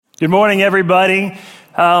Good morning, everybody.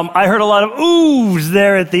 I heard a lot of oohs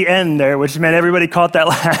there at the end there, which meant everybody caught that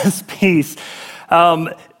last piece.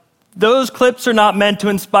 Those clips are not meant to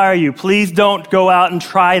inspire you. Please don't go out and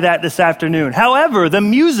try that this afternoon. However, the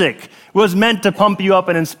music was meant to pump you up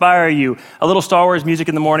and inspire you. A little Star Wars music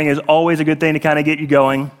in the morning is always a good thing to kind of get you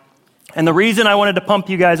going. And the reason I wanted to pump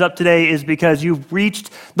you guys up today is because you've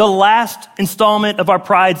reached the last installment of our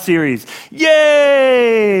Pride series.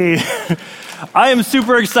 Yay! I am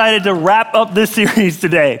super excited to wrap up this series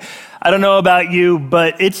today. I don't know about you,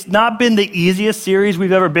 but it's not been the easiest series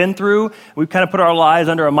we've ever been through. We've kind of put our lives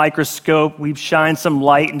under a microscope. We've shined some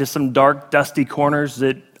light into some dark, dusty corners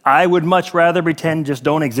that I would much rather pretend just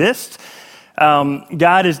don't exist.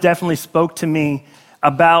 God has definitely spoke to me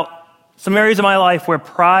about some areas of my life where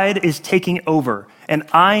pride is taking over, and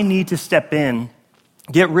I need to step in,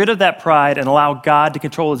 get rid of that pride, and allow God to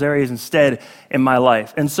control those areas instead in my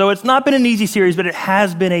life. And so it's not been an easy series, but it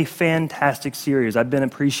has been a fantastic series. I've been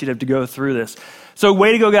appreciative to go through this. So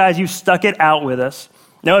way to go, guys. You stuck it out with us.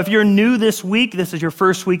 Now, if you're new this week, this is your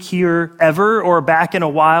first week here ever or back in a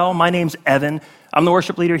while, my name's Evan. I'm the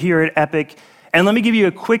worship leader here at Epic. And let me give you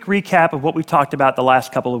a quick recap of what we've talked about the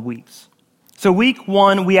last couple of weeks. So week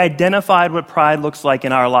one, we identified what pride looks like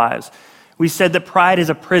in our lives. We said that pride is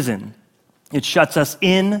a prison. It shuts us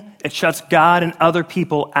in, it shuts God and other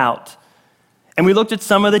people out. And we looked at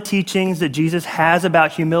some of the teachings that Jesus has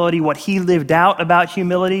about humility, what he lived out about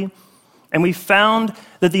humility. And we found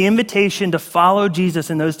that the invitation to follow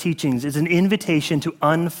Jesus in those teachings is an invitation to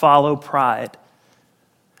unfollow pride.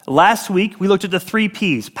 Last week, we looked at the 3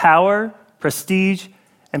 P's: power, prestige,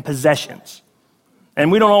 and possessions. And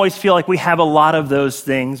we don't always feel like we have a lot of those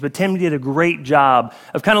things, but Tim did a great job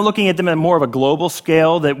of kind of looking at them at more of a global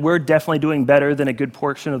scale, that we're definitely doing better than a good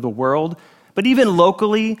portion of the world. But even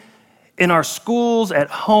locally, in our schools, at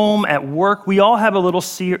home, at work, we all have a little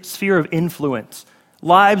sphere of influence,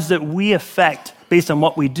 lives that we affect based on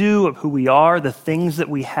what we do, of who we are, the things that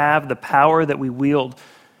we have, the power that we wield.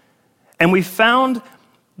 And we found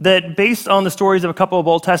that based on the stories of a couple of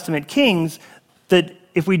Old Testament kings, that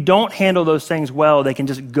if we don't handle those things well, they can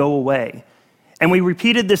just go away. And we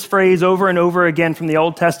repeated this phrase over and over again from the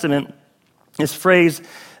Old Testament, this phrase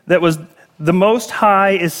that was, the Most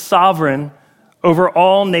High is sovereign over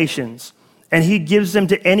all nations, and he gives them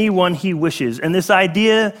to anyone he wishes. And this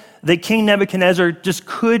idea that King Nebuchadnezzar just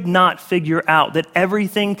could not figure out, that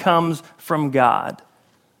everything comes from God.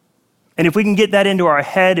 And if we can get that into our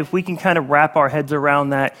head, if we can kind of wrap our heads around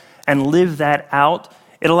that and live that out,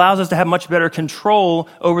 it allows us to have much better control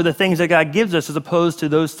over the things that God gives us as opposed to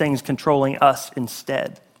those things controlling us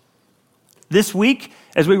instead. This week,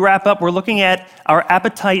 as we wrap up, we're looking at our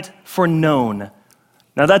appetite for known.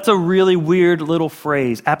 Now, that's a really weird little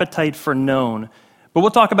phrase, appetite for known. But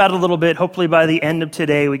we'll talk about it a little bit. Hopefully by the end of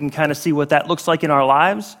today, we can kind of see what that looks like in our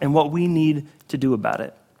lives and what we need to do about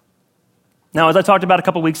it. Now, as I talked about a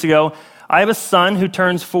couple weeks ago, I have a son who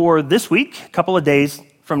turns 4 this week, a couple of days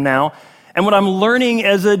from now. And what I'm learning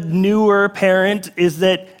as a newer parent is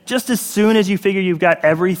that just as soon as you figure you've got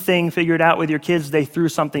everything figured out with your kids, they threw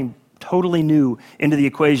something totally new into the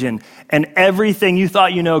equation, and everything you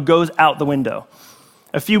thought you know goes out the window.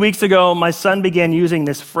 A few weeks ago, my son began using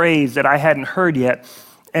this phrase that I hadn't heard yet,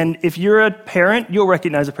 and if you're a parent, you'll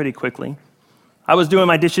recognize it pretty quickly. I was doing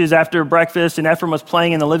my dishes after breakfast, and Ephraim was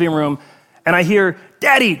playing in the living room, and I hear,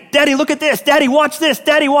 Daddy, look at this. Daddy, watch this.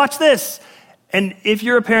 Daddy, watch this. And if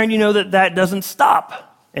you're a parent, you know that that doesn't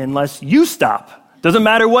stop unless you stop. Doesn't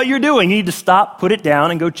matter what you're doing. You need to stop, put it down,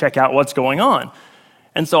 and go check out what's going on.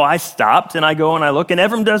 And so I stopped, and I go and I look, and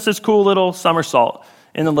Ephraim does this cool little somersault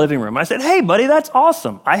in the living room. I said, hey, buddy, that's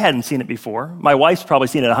awesome. I hadn't seen it before. My wife's probably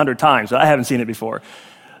seen it 100 times, but I haven't seen it before.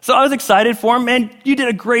 So I was excited for him, and you did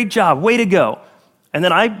a great job. Way to go. And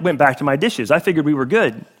then I went back to my dishes. I figured we were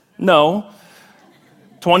good. No.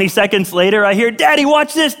 20 seconds later, I hear, Daddy,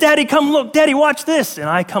 watch this. Daddy, come look. Daddy, watch this. And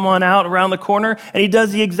I come on out around the corner, and he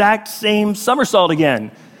does the exact same somersault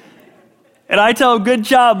again. And I tell him, good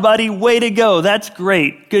job, buddy. Way to go. That's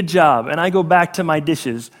great. Good job. And I go back to my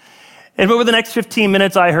dishes. And over the next 15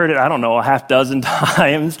 minutes, I heard it, I don't know, a half dozen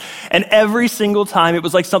times. And every single time, it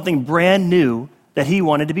was like something brand new that he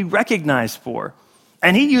wanted to be recognized for.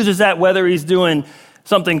 And he uses that whether he's doing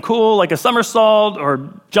something cool like a somersault or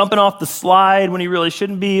jumping off the slide when he really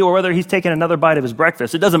shouldn't be, or whether he's taking another bite of his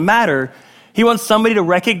breakfast. It doesn't matter. He wants somebody to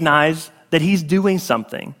recognize that he's doing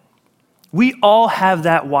something. We all have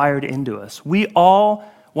that wired into us. We all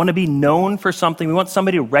want to be known for something. We want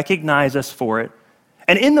somebody to recognize us for it.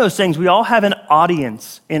 And in those things, we all have an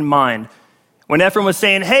audience in mind. When Ephraim was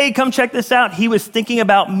saying, hey, come check this out, he was thinking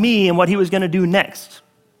about me and what he was going to do next.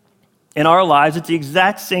 In our lives, it's the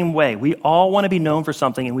exact same way. We all want to be known for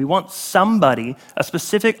something, and we want somebody, a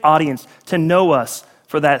specific audience, to know us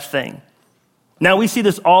for that thing. Now, we see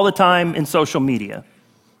this all the time in social media,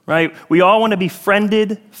 right? We all want to be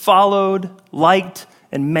friended, followed, liked,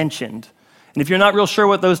 and mentioned. And if you're not real sure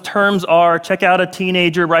what those terms are, check out a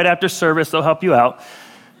teenager right after service. They'll help you out.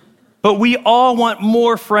 But we all want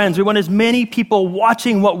more friends. We want as many people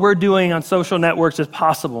watching what we're doing on social networks as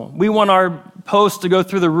possible. We want our posts to go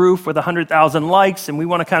through the roof with 100,000 likes, and we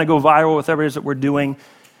want to kind of go viral with whatever it is that we're doing.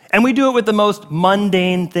 And we do it with the most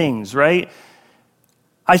mundane things, right?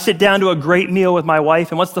 I sit down to a great meal with my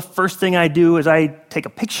wife, and what's the first thing I do is I take a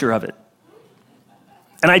picture of it.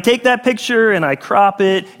 And I take that picture and I crop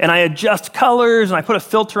it and I adjust colors and I put a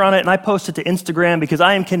filter on it and I post it to Instagram because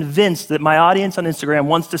I am convinced that my audience on Instagram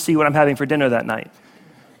wants to see what I'm having for dinner that night.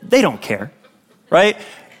 They don't care, right?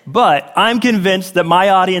 But I'm convinced that my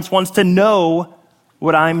audience wants to know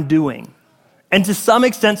what I'm doing. And to some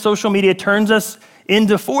extent, social media turns us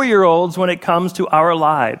into 4-year-olds when it comes to our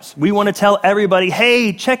lives. We want to tell everybody,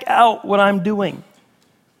 hey, check out what I'm doing.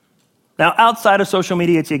 Now, outside of social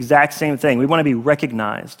media, it's the exact same thing. We want to be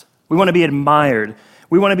recognized. We want to be admired.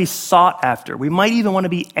 We want to be sought after. We might even want to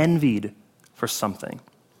be envied for something.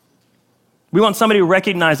 We want somebody to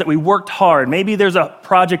recognize that we worked hard. Maybe there's a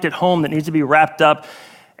project at home that needs to be wrapped up,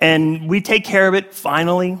 and we take care of it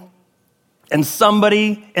finally, and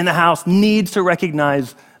somebody in the house needs to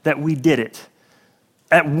recognize that we did it.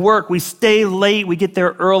 At work, we stay late, we get there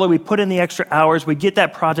early, we put in the extra hours, we get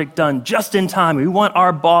that project done just in time. We want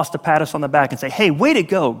our boss to pat us on the back and say, hey, way to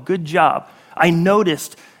go, good job. I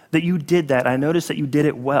noticed that you did that. I noticed that you did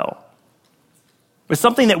it well. It's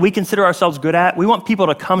something that we consider ourselves good at. We want people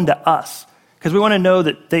to come to us because we want to know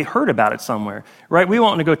that they heard about it somewhere, right? We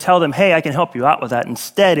want to go tell them, hey, I can help you out with that.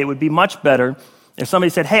 Instead, it would be much better if somebody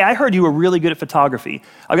said, hey, I heard you were really good at photography.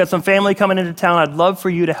 I've got some family coming into town. I'd love for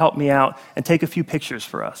you to help me out and take a few pictures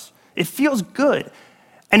for us. It feels good.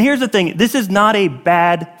 And here's the thing. This is not a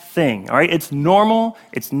bad thing, all right? It's normal.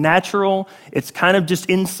 It's natural. It's kind of just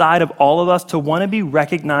inside of all of us to want to be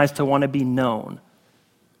recognized, to want to be known.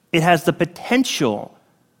 It has the potential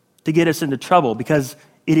to get us into trouble because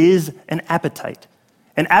it is an appetite.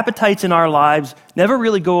 And appetites in our lives never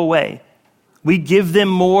really go away. We give them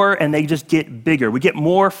more and they just get bigger. We get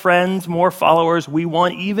more friends, more followers. We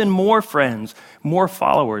want even more friends, more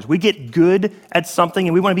followers. We get good at something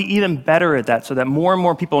and we want to be even better at that so that more and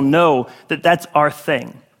more people know that that's our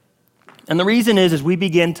thing. And the reason is we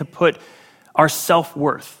begin to put our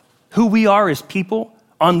self-worth, who we are as people,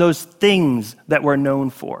 on those things that we're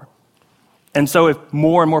known for. And so if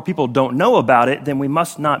more and more people don't know about it, then we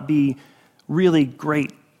must not be really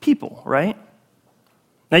great people, right?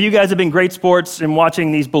 Now, you guys have been great sports in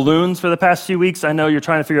watching these balloons for the past few weeks. I know you're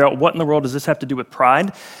trying to figure out what in the world does this have to do with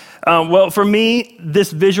pride. Well, for me,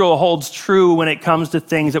 this visual holds true when it comes to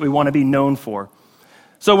things that we want to be known for.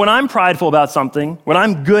 So when I'm prideful about something, when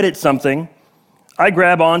I'm good at something, I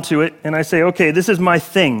grab onto it and I say, okay, this is my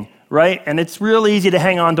thing, right? And it's real easy to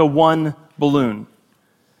hang on to one balloon.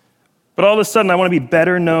 But all of a sudden, I want to be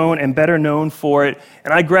better known and better known for it.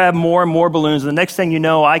 And I grab more and more balloons. And the next thing you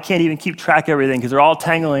know, I can't even keep track of everything because they're all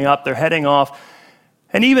tangling up. They're heading off.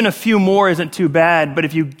 And even a few more isn't too bad. But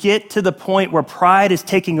if you get to the point where pride is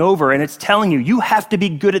taking over and it's telling you, you have to be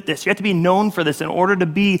good at this, you have to be known for this in order to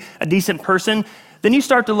be a decent person, then you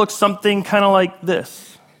start to look something kind of like this.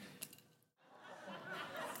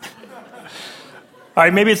 All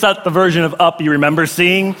right, maybe it's not the version of Up you remember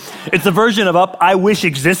seeing. It's the version of Up I wish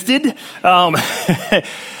existed. Trent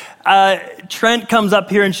comes up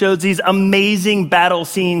here and shows these amazing battle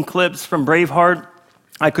scene clips from Braveheart.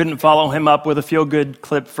 I couldn't follow him up with a feel-good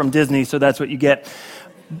clip from Disney, so that's what you get.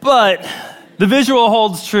 But the visual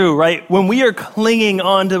holds true, right? When we are clinging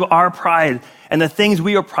onto our pride and the things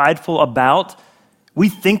we are prideful about, we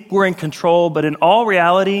think we're in control, but in all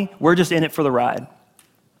reality, we're just in it for the ride.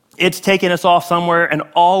 It's taking us off somewhere, and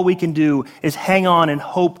all we can do is hang on and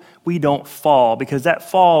hope we don't fall, because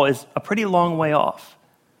that fall is a pretty long way off.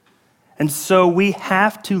 And so we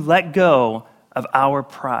have to let go of our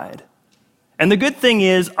pride. And the good thing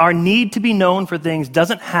is, our need to be known for things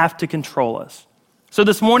doesn't have to control us. So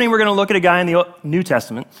this morning, we're going to look at a guy in the New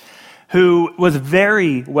Testament who was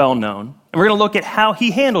very well known, and we're going to look at how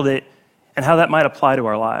he handled it and how that might apply to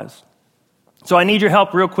our lives. So I need your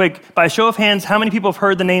help real quick. By a show of hands, how many people have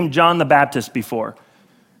heard the name John the Baptist before?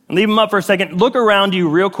 And leave them up for a second. Look around you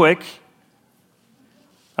real quick.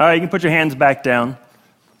 All right, you can put your hands back down.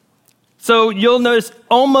 So you'll notice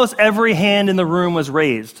almost every hand in the room was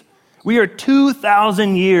raised. We are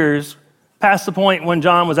 2,000 years past the point when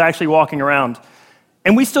John was actually walking around.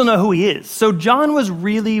 And we still know who he is. So John was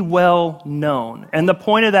really well known. And the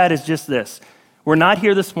point of that is just this. We're not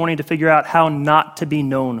here this morning to figure out how not to be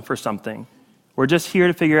known for something. We're just here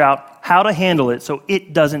to figure out how to handle it so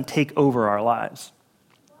it doesn't take over our lives.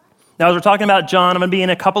 Now, as we're talking about John, I'm going to be in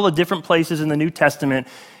a couple of different places in the New Testament,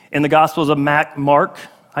 in the Gospels of Mark.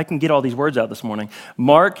 I can get all these words out this morning.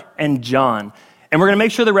 Mark and John. And we're going to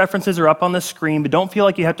make sure the references are up on the screen, but don't feel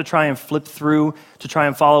like you have to try and flip through to try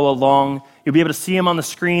and follow along. You'll be able to see them on the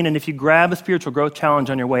screen, and if you grab a spiritual growth challenge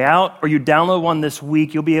on your way out, or you download one this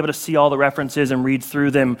week, you'll be able to see all the references and read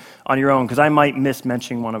through them on your own, because I might miss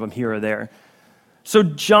mentioning one of them here or there. So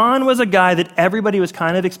John was a guy that everybody was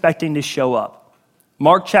kind of expecting to show up.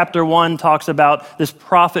 Mark chapter 1 talks about this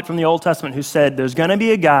prophet from the Old Testament who said, there's going to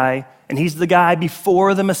be a guy, and he's the guy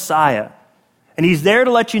before the Messiah, and he's there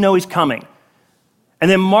to let you know he's coming. And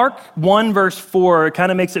then Mark 1 verse 4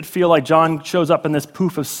 kind of makes it feel like John shows up in this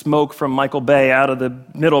poof of smoke from Michael Bay out of the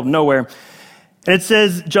middle of nowhere. And it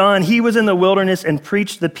says, John, he was in the wilderness and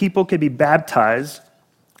preached the people could be baptized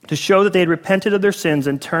to show that they had repented of their sins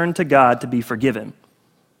and turned to God to be forgiven.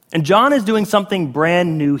 And John is doing something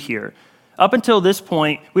brand new here. Up until this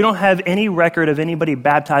point, we don't have any record of anybody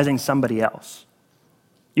baptizing somebody else.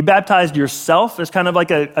 You baptized yourself as kind of like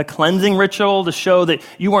a cleansing ritual to show that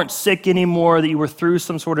you weren't sick anymore, that you were through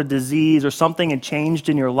some sort of disease or something had changed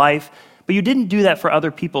in your life, but you didn't do that for other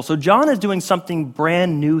people. So John is doing something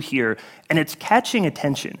brand new here, and it's catching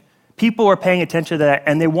attention. People are paying attention to that,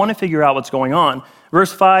 and they want to figure out what's going on.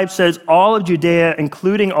 Verse 5 says, all of Judea,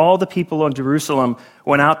 including all the people of Jerusalem,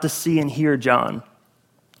 went out to see and hear John.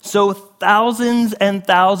 So thousands and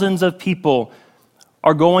thousands of people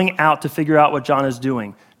are going out to figure out what John is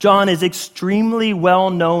doing. John is extremely well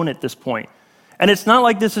known at this point. And it's not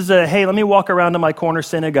like this is hey, let me walk around to my corner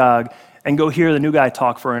synagogue and go hear the new guy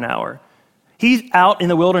talk for an hour. He's out in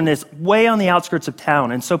the wilderness, way on the outskirts of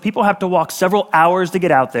town. And so people have to walk several hours to get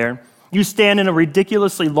out there. You stand in a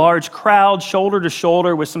ridiculously large crowd, shoulder to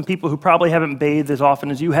shoulder with some people who probably haven't bathed as often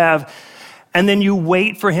as you have. And then you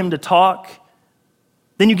wait for him to talk.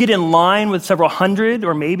 Then you get in line with several hundred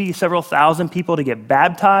or maybe several thousand people to get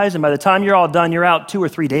baptized. And by the time you're all done, you're out 2 or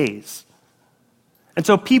 3 days. And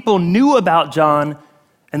so people knew about John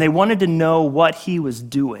and they wanted to know what he was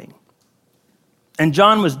doing. And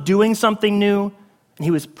John was doing something new and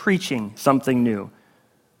he was preaching something new.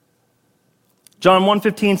 John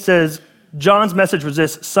 1:15 says, John's message was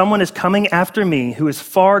this: someone is coming after me who is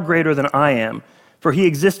far greater than I am, for he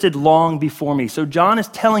existed long before me. So John is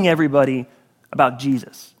telling everybody about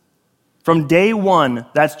Jesus. From day one,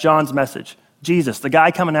 that's John's message. Jesus, the guy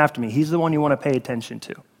coming after me, he's the one you want to pay attention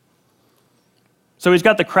to. So he's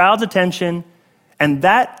got the crowd's attention, and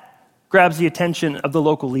that grabs the attention of the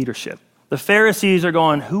local leadership. The Pharisees are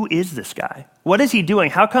going, who is this guy? What is he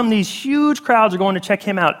doing? How come these huge crowds are going to check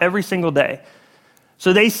him out every single day?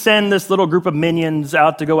 So they send this little group of minions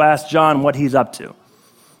out to go ask John what he's up to.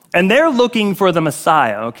 And they're looking for the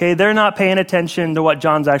Messiah, okay? They're not paying attention to what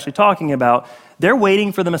John's actually talking about. They're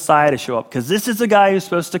waiting for the Messiah to show up because this is the guy who's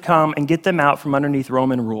supposed to come and get them out from underneath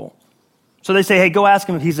Roman rule. So they say, hey, go ask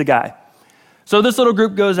him if he's the guy. So this little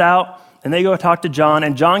group goes out and they go talk to John,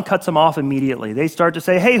 and John cuts them off immediately. They start to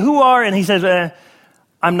say, hey, who are? And he says,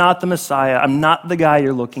 I'm not the Messiah. I'm not the guy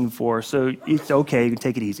you're looking for. So it's okay. You can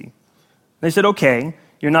take it easy. They said, okay.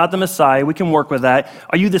 You're not the Messiah. We can work with that.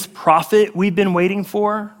 Are you this prophet we've been waiting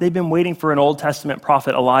for? They've been waiting for an Old Testament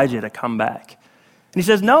prophet, Elijah, to come back. And he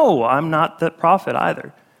says, no, I'm not the prophet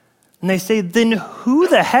either. And they say, then who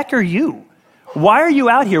the heck are you? Why are you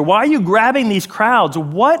out here? Why are you grabbing these crowds?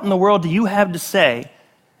 What in the world do you have to say?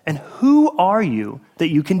 And who are you that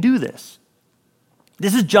you can do this?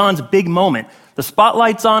 This is John's big moment. The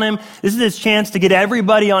spotlight's on him. This is his chance to get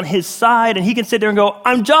everybody on his side. And he can sit there and go,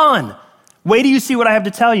 I'm John. Wait till you see what I have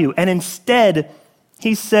to tell you. And instead,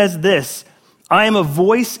 he says this: I am a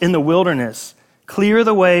voice in the wilderness. Clear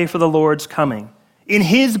the way for the Lord's coming. In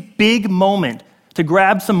his big moment to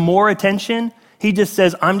grab some more attention, he just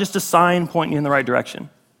says, I'm just a sign pointing you in the right direction.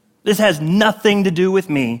 This has nothing to do with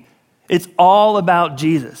me. It's all about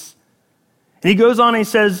Jesus. And he goes on and he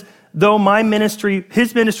says, though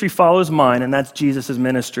his ministry follows mine, and that's Jesus'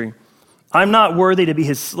 ministry, I'm not worthy to be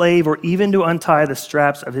his slave or even to untie the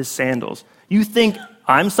straps of his sandals. You think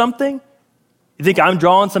I'm something? You think I'm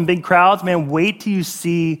drawing some big crowds? Man, wait till you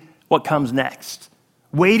see what comes next.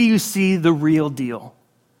 Wait till you see the real deal.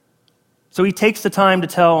 So he takes the time to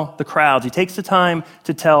tell the crowds. He takes the time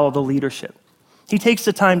to tell the leadership. He takes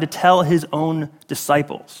the time to tell his own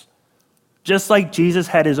disciples. Just like Jesus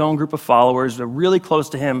had his own group of followers that were really close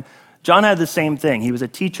to him, John had the same thing. He was a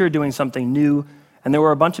teacher doing something new, and there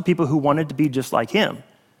were a bunch of people who wanted to be just like him.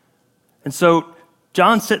 And so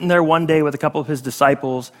John's sitting there one day with a couple of his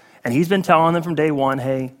disciples, and he's been telling them from day one,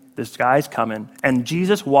 hey, this guy's coming. And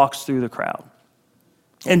Jesus walks through the crowd.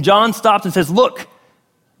 And John stops and says, look,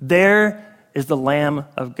 there is the Lamb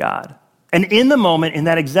of God. And in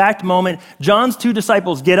that exact moment, John's two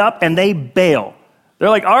disciples get up and they bail. They're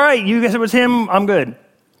like, all right, you guess it was him, I'm good.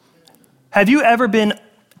 Have you ever been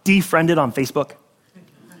defriended on Facebook?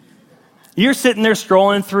 You're sitting there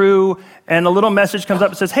scrolling through and a little message comes up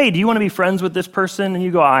and says, hey, do you want to be friends with this person? And you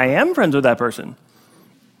go, I am friends with that person.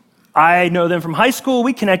 I know them from high school.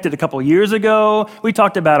 We connected a couple years ago. We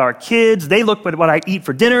talked about our kids. They look at what I eat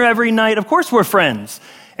for dinner every night. Of course we're friends.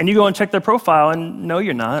 And you go and check their profile and no,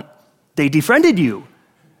 you're not. They defriended you.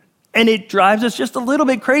 And it drives us just a little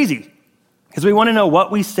bit crazy because we want to know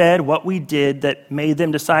what we said, what we did that made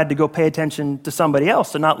them decide to go pay attention to somebody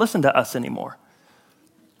else and not listen to us anymore.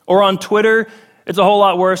 Or on Twitter, it's a whole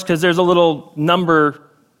lot worse because there's a little number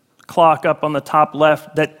clock up on the top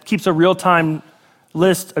left that keeps a real-time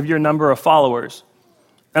list of your number of followers.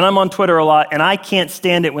 And I'm on Twitter a lot, and I can't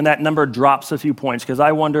stand it when that number drops a few points because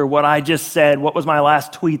I wonder what I just said, what was my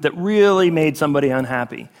last tweet that really made somebody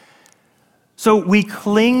unhappy. So we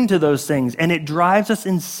cling to those things, and it drives us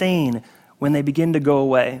insane when they begin to go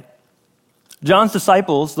away. John's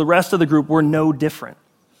disciples, the rest of the group, were no different.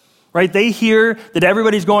 Right? They hear that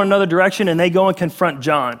everybody's going another direction and they go and confront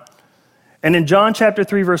John. And in John chapter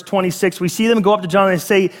 3, verse 26, we see them go up to John and they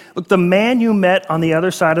say, look, the man you met on the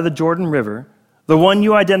other side of the Jordan River, the one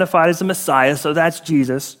you identified as the Messiah, so that's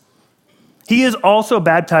Jesus, he is also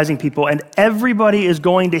baptizing people and everybody is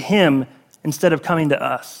going to him instead of coming to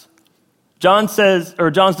us. John's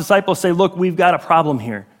disciples say, look, we've got a problem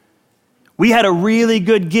here. We had a really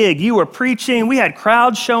good gig. You were preaching. We had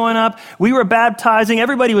crowds showing up. We were baptizing.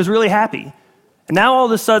 Everybody was really happy. And now all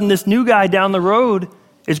of a sudden, this new guy down the road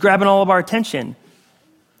is grabbing all of our attention.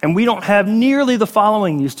 And we don't have nearly the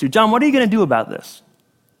following used to. John, what are you going to do about this?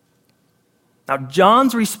 Now,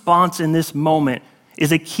 John's response in this moment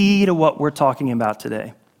is a key to what we're talking about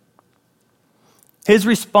today. His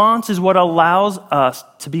response is what allows us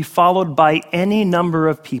to be followed by any number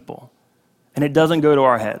of people, and it doesn't go to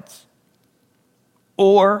our heads.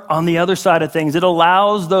 Or, on the other side of things, it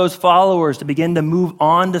allows those followers to begin to move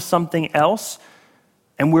on to something else,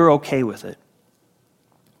 and we're okay with it.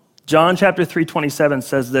 John chapter 3:27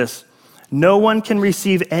 says this, no one can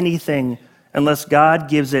receive anything unless God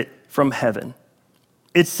gives it from heaven.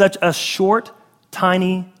 It's such a short,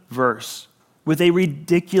 tiny verse with a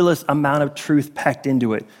ridiculous amount of truth packed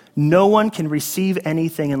into it. No one can receive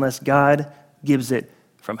anything unless God gives it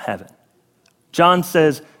from heaven. John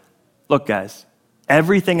says, look, guys,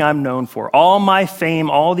 everything I'm known for, all my fame,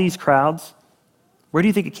 all these crowds, where do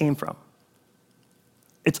you think it came from?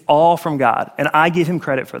 It's all from God, and I give him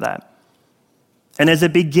credit for that. And as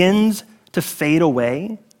it begins to fade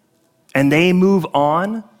away and they move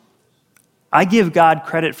on, I give God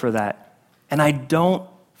credit for that, and I don't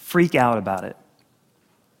freak out about it.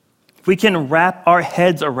 If we can wrap our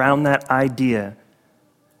heads around that idea,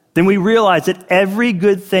 then we realize that every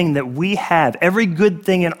good thing that we have, every good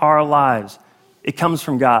thing in our lives, it comes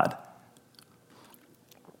from God.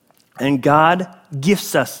 And God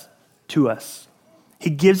gifts us to us. He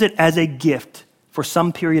gives it as a gift for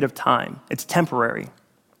some period of time. It's temporary.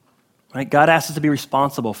 Right? God asks us to be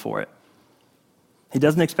responsible for it. He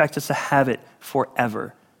doesn't expect us to have it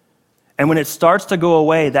forever. And when it starts to go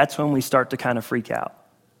away, that's when we start to kind of freak out.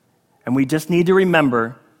 And we just need to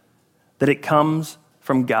remember that it comes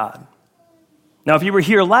from God. Now, if you were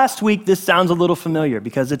here last week, this sounds a little familiar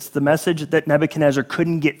because it's the message that Nebuchadnezzar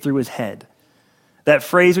couldn't get through his head. That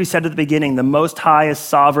phrase we said at the beginning, the Most High is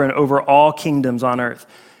sovereign over all kingdoms on earth.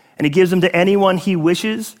 And he gives them to anyone he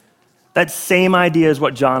wishes. That same idea is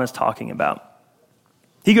what John is talking about.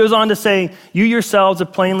 He goes on to say, you yourselves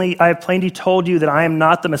I have plainly told you that I am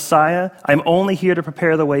not the Messiah. I'm only here to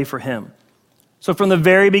prepare the way for him. So from the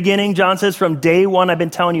very beginning, John says, from day one, I've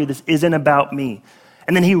been telling you this isn't about me.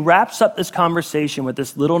 And then he wraps up this conversation with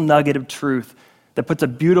this little nugget of truth that puts a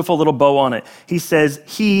beautiful little bow on it. He says,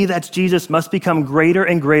 he, that's Jesus, must become greater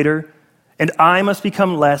and greater, and I must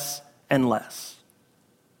become less and less.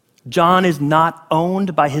 John is not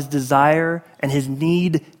owned by his desire and his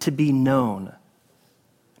need to be known.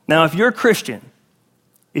 Now, if you're a Christian,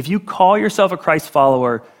 if you call yourself a Christ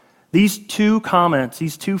follower, these two comments,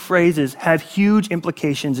 these two phrases have huge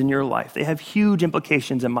implications in your life. They have huge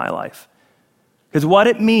implications in my life. Because what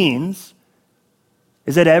it means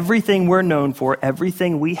is that everything we're known for,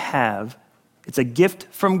 everything we have, it's a gift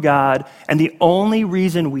from God, and the only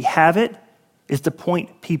reason we have it is to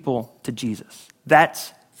point people to Jesus.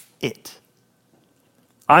 That's it.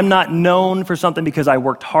 I'm not known for something because I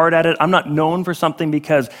worked hard at it. I'm not known for something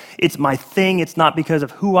because it's my thing. It's not because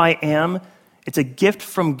of who I am. It's a gift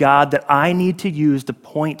from God that I need to use to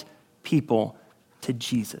point people to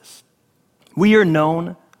Jesus. We are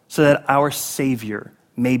known so that our Savior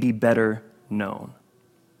may be better known.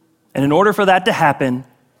 And in order for that to happen,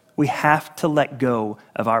 we have to let go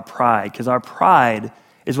of our pride, because our pride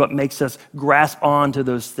is what makes us grasp on to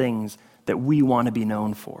those things that we want to be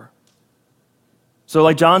known for. So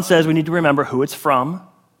like John says, we need to remember who it's from,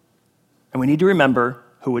 and we need to remember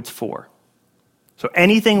who it's for. So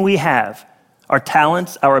anything we have, our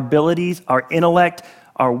talents, our abilities, our intellect,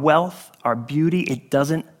 our wealth, our beauty, it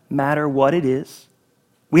doesn't matter what it is.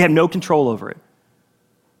 We have no control over it.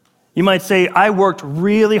 You might say, I worked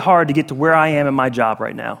really hard to get to where I am in my job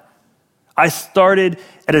right now. I started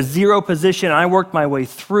at a zero position, and I worked my way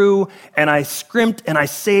through, and I scrimped and I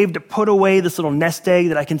saved to put away this little nest egg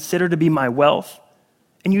that I consider to be my wealth.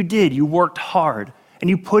 And you did. You worked hard, and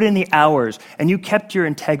you put in the hours, and you kept your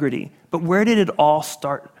integrity. But where did it all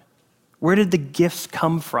start? Where did the gifts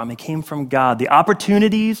come from? It came from God. The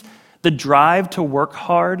opportunities, the drive to work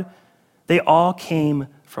hard, they all came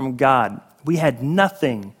from God. We had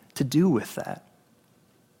nothing to do with that.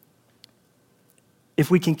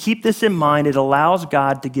 If we can keep this in mind, it allows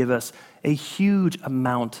God to give us a huge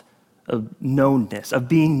amount of knownness, of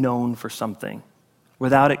being known for something,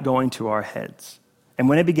 without it going to our heads. And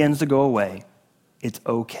when it begins to go away, it's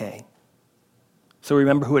okay. So we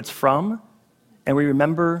remember who it's from, and we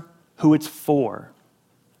remember who it's for.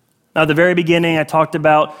 Now, at the very beginning, I talked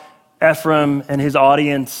about Ephraim and his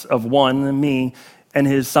audience of one, and me, and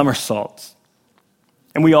his somersaults.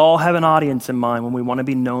 And we all have an audience in mind when we want to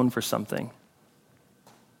be known for something.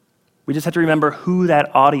 We just have to remember who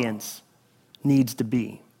that audience needs to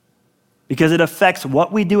be, because it affects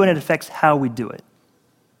what we do and it affects how we do it.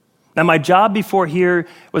 Now, my job before here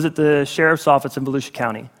was at the sheriff's office in Volusia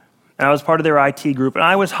County, and I was part of their IT group, and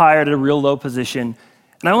I was hired at a real low position,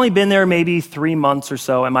 and I've only been there maybe 3 months or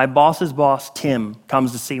so, and my boss's boss, Tim,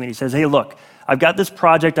 comes to see me, and he says, hey, look, I've got this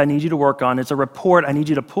project I need you to work on. It's a report. I need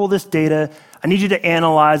you to pull this data. I need you to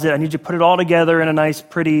analyze it. I need you to put it all together in a nice,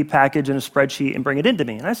 pretty package in a spreadsheet and bring it into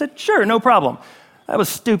me. And I said, sure, no problem. That was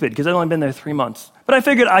stupid because I'd only been there 3 months. But I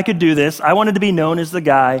figured I could do this. I wanted to be known as the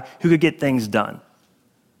guy who could get things done.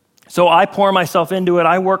 So I pour myself into it.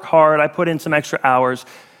 I work hard. I put in some extra hours.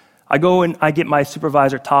 I go and I get my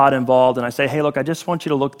supervisor, Todd, involved, and I say, hey, look, I just want you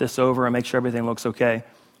to look this over and make sure everything looks okay.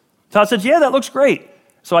 Todd says, yeah, that looks great.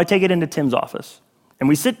 So I take it into Tim's office. And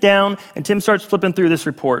we sit down, and Tim starts flipping through this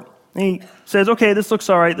report. And he says, okay, this looks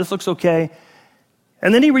all right. This looks okay.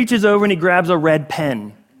 And then he reaches over and he grabs a red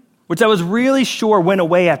pen, which I was really sure went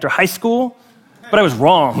away after high school, but I was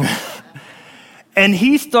wrong. And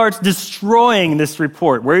he starts destroying this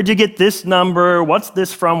report. Where did you get this number? What's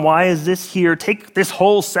this from? Why is this here? Take this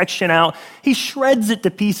whole section out. He shreds it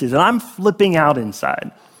to pieces, and I'm flipping out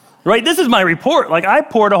inside. Right? This is my report. Like, I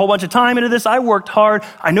poured a whole bunch of time into this. I worked hard.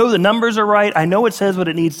 I know the numbers are right. I know it says what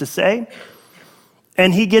it needs to say.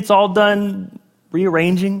 And he gets all done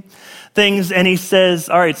rearranging things, and he says,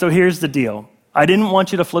 all right, so here's the deal. I didn't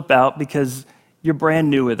want you to flip out because you're brand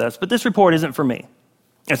new with us, but this report isn't for me.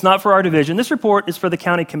 It's not for our division. This report is for the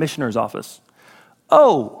county commissioner's office.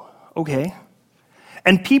 Oh, okay.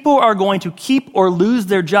 And people are going to keep or lose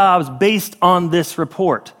their jobs based on this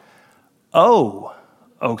report. Oh,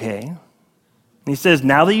 okay. And he says,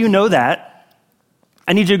 now that you know that,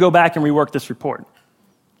 I need you to go back and rework this report.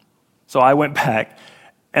 So I went back,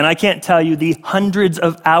 and I can't tell you the hundreds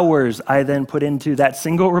of hours I then put into that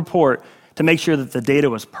single report to make sure that the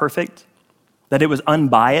data was perfect, that it was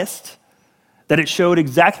unbiased, that it showed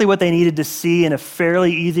exactly what they needed to see in a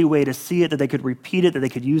fairly easy way to see it, that they could repeat it, that they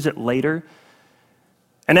could use it later.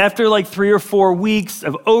 And after like 3 or 4 weeks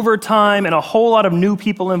of overtime and a whole lot of new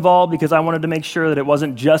people involved, because I wanted to make sure that it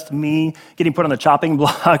wasn't just me getting put on the chopping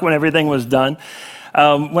block when everything was done,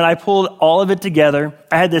 when I pulled all of it together,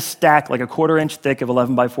 I had this stack like a 1/4 inch thick of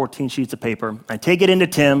 11 by 14 sheets of paper. I take it into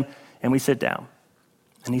Tim, and we sit down.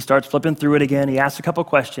 And he starts flipping through it again. He asks a couple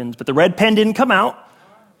questions, but the red pen didn't come out.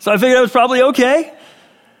 So I figured it was probably okay.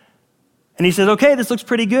 And he says, okay, this looks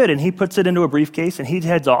pretty good. And he puts it into a briefcase, and he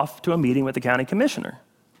heads off to a meeting with the county commissioner.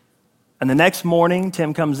 And the next morning,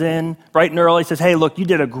 Tim comes in bright and early, says, hey, look, you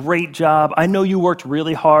did a great job. I know you worked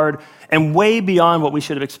really hard and way beyond what we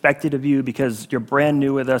should have expected of you because you're brand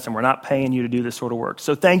new with us and we're not paying you to do this sort of work.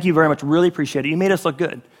 So thank you very much. Really appreciate it. You made us look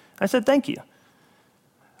good. I said, thank you.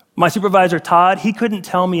 My supervisor, Todd, he couldn't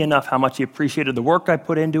tell me enough how much he appreciated the work I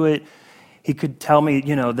put into it. He could tell me,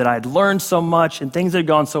 that I'd learned so much and things had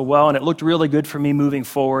gone so well and it looked really good for me moving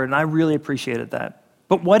forward, and I really appreciated that.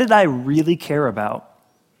 But what did I really care about?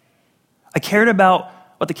 I cared about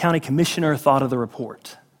what the county commissioner thought of the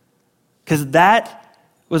report, because that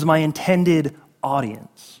was my intended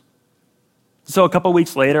audience. So a couple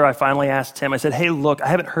weeks later, I finally asked Tim, I said, hey, look, I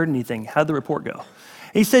haven't heard anything. How'd the report go?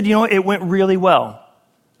 And he said, it went really well.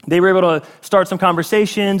 They were able to start some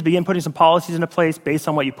conversations, begin putting some policies into place based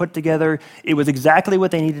on what you put together. It was exactly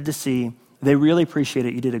what they needed to see. They really appreciate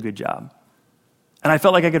it. You did a good job. And I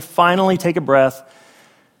felt like I could finally take a breath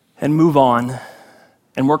and move on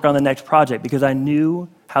and work on the next project because I knew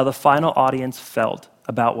how the final audience felt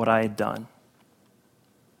about what I had done.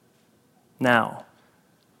 Now,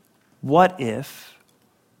 what if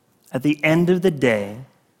at the end of the day,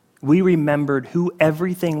 we remembered who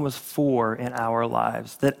everything was for in our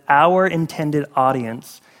lives, that our intended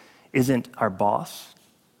audience isn't our boss,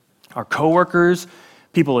 our coworkers,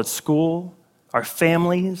 people at school, our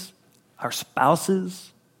families, our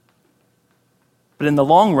spouses, but in the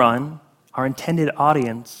long run, our intended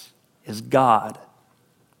audience is God.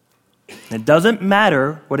 And it doesn't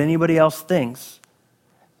matter what anybody else thinks.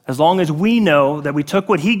 As long as we know that we took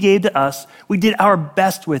what he gave to us, we did our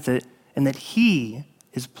best with it, and that he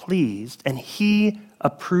is pleased and he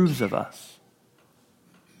approves of us.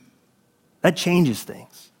 That changes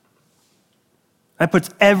things. That puts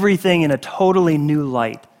everything in a totally new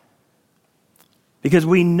light because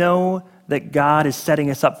we know that God is setting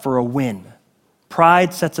us up for a win.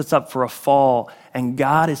 Pride sets us up for a fall, and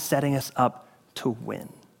God is setting us up to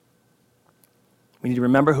win. We need to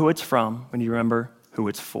remember who it's from. We need to remember who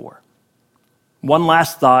it's for. One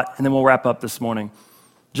last thought, and then we'll wrap up this morning.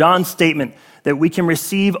 John's statement that we can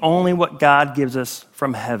receive only what God gives us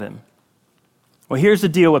from heaven. Well, here's the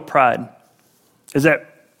deal with pride, is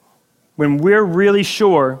that when we're really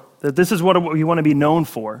sure that this is what we want to be known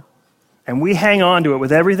for, and we hang on to it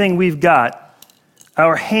with everything we've got,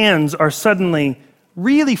 our hands are suddenly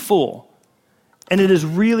really full, and it is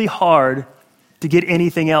really hard to get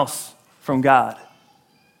anything else from God.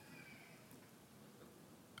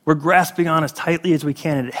 We're grasping on as tightly as we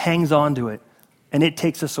can, and it hangs on to it. And it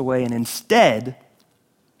takes us away. And instead,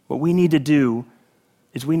 what we need to do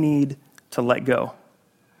is we need to let go.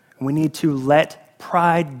 And we need to let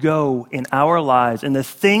pride go in our lives and the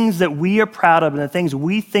things that we are proud of and the things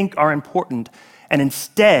we think are important. And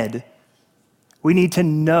instead, we need to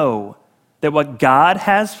know that what God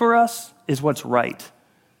has for us is what's right.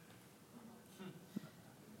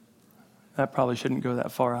 That probably shouldn't go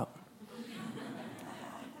that far out.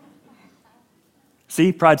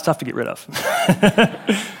 See, pride's tough to get rid of.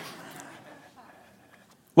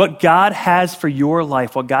 What God has for your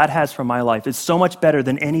life, what God has for my life, is so much better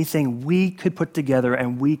than anything we could put together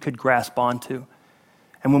and we could grasp onto.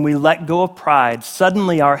 And when we let go of pride,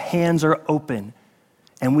 suddenly our hands are open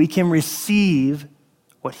and we can receive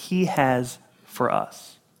what he has for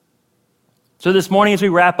us. So this morning as we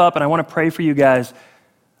wrap up, and I want to pray for you guys,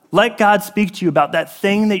 let God speak to you about that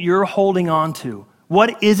thing that you're holding on to.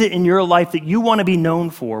 What is it in your life that you want to be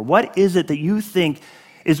known for? What is it that you think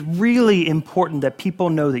is really important that people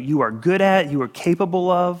know that you are good at, you are capable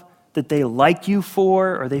of, that they like you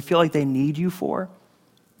for, or they feel like they need you for?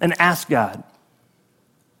 And ask God,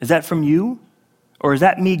 is that from you? Or is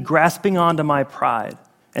that me grasping onto my pride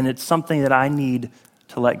and it's something that I need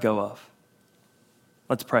to let go of?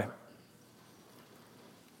 Let's pray.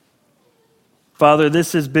 Father,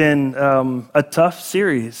 this has been a tough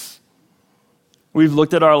series. We've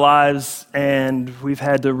looked at our lives and we've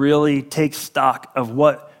had to really take stock of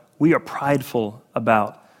what we are prideful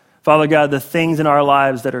about. Father God, the things in our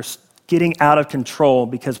lives that are getting out of control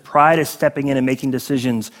because pride is stepping in and making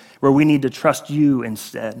decisions where we need to trust you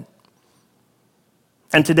instead.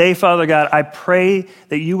 And today, Father God, I pray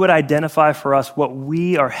that you would identify for us what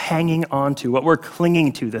we are hanging on to, what we're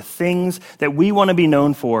clinging to, the things that we want to be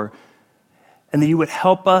known for, and that you would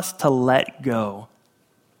help us to let go,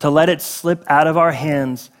 to let it slip out of our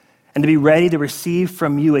hands and to be ready to receive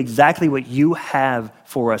from you exactly what you have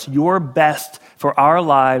for us, your best for our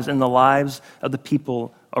lives and the lives of the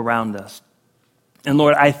people around us. And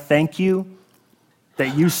Lord, I thank you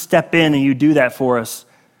that you step in and you do that for us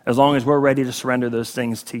as long as we're ready to surrender those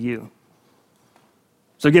things to you.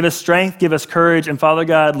 So give us strength, give us courage, and Father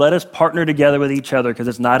God, let us partner together with each other because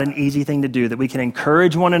it's not an easy thing to do, that we can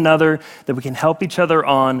encourage one another, that we can help each other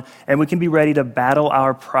on, and we can be ready to battle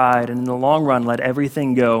our pride, and in the long run, let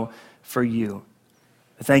everything go for you.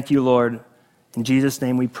 Thank you, Lord. In Jesus'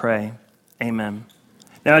 name we pray. Amen.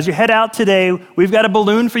 Now, as you head out today, we've got a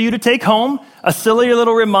balloon for you to take home, a silly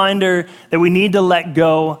little reminder that we need to let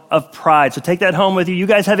go of pride. So take that home with you. You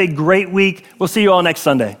guys have a great week. We'll see you all next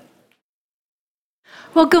Sunday.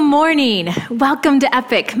 Well, good morning. Welcome to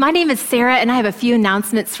Epic. My name is Sarah, and I have a few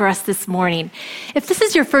announcements for us this morning. If this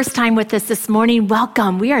is your first time with us this morning,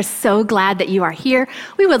 welcome. We are so glad that you are here.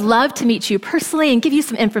 We would love to meet you personally and give you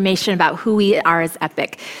some information about who we are as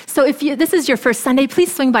Epic. So if this is your first Sunday,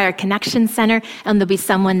 please swing by our Connection Center, and there'll be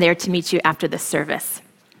someone there to meet you after the service.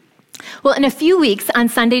 Well, in a few weeks, on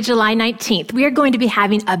Sunday, July 19th, we are going to be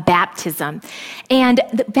having a baptism. And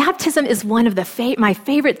the baptism is one of my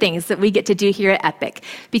favorite things that we get to do here at Epic,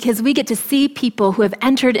 because we get to see people who have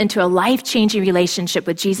entered into a life-changing relationship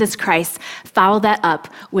with Jesus Christ follow that up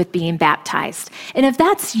with being baptized. And if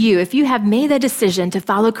that's you, if you have made the decision to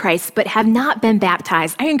follow Christ but have not been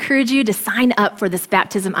baptized, I encourage you to sign up for this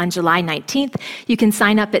baptism on July 19th. You can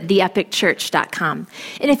sign up at theepicchurch.com.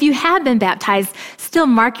 And if you have been baptized, still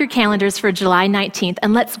mark your calendars for July 19th,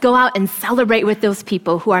 and let's go out and celebrate with those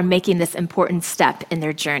people who are making this important step in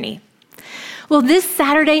their journey. Well, this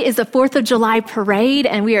Saturday is the 4th of July parade,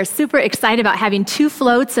 and we are super excited about having 2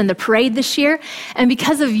 floats in the parade this year. And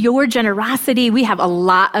because of your generosity, we have a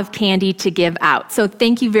lot of candy to give out. So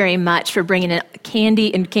thank you very much for bringing in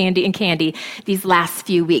candy and candy and candy these last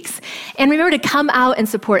few weeks. And remember to come out and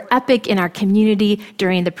support Epic in our community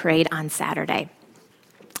during the parade on Saturday.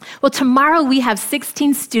 Well, tomorrow we have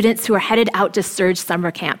 16 students who are headed out to Surge Summer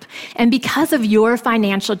Camp. And because of your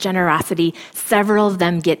financial generosity, several of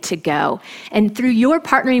them get to go. And through your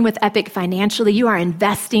partnering with Epic financially, you are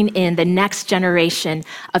investing in the next generation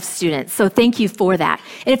of students. So thank you for that.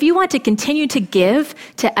 And if you want to continue to give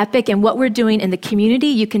to Epic and what we're doing in the community,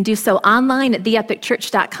 you can do so online at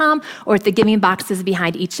theepicchurch.com or at the giving boxes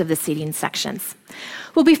behind each of the seating sections.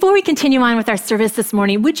 Well, before we continue on with our service this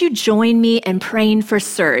morning, would you join me in praying for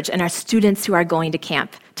Surge and our students who are going to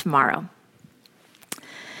camp tomorrow?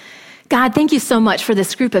 God, thank you so much for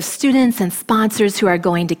this group of students and sponsors who are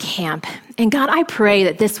going to camp. And God, I pray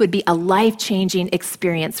that this would be a life-changing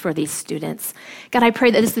experience for these students. God, I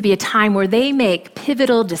pray that this would be a time where they make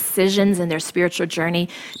pivotal decisions in their spiritual journey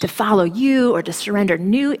to follow you or to surrender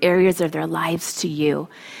new areas of their lives to you.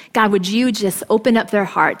 God, would you just open up their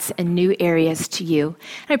hearts in new areas to you?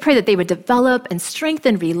 And I pray that they would develop and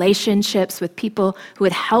strengthen relationships with people who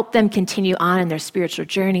would help them continue on in their spiritual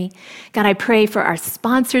journey. God, I pray for our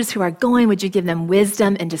sponsors who are going, would you give them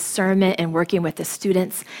wisdom and discernment in working with the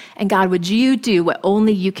students? And God, would you do what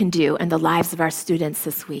only you can do in the lives of our students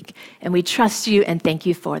this week? And we trust you and thank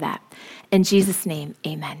you for that. In Jesus' name,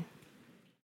 amen.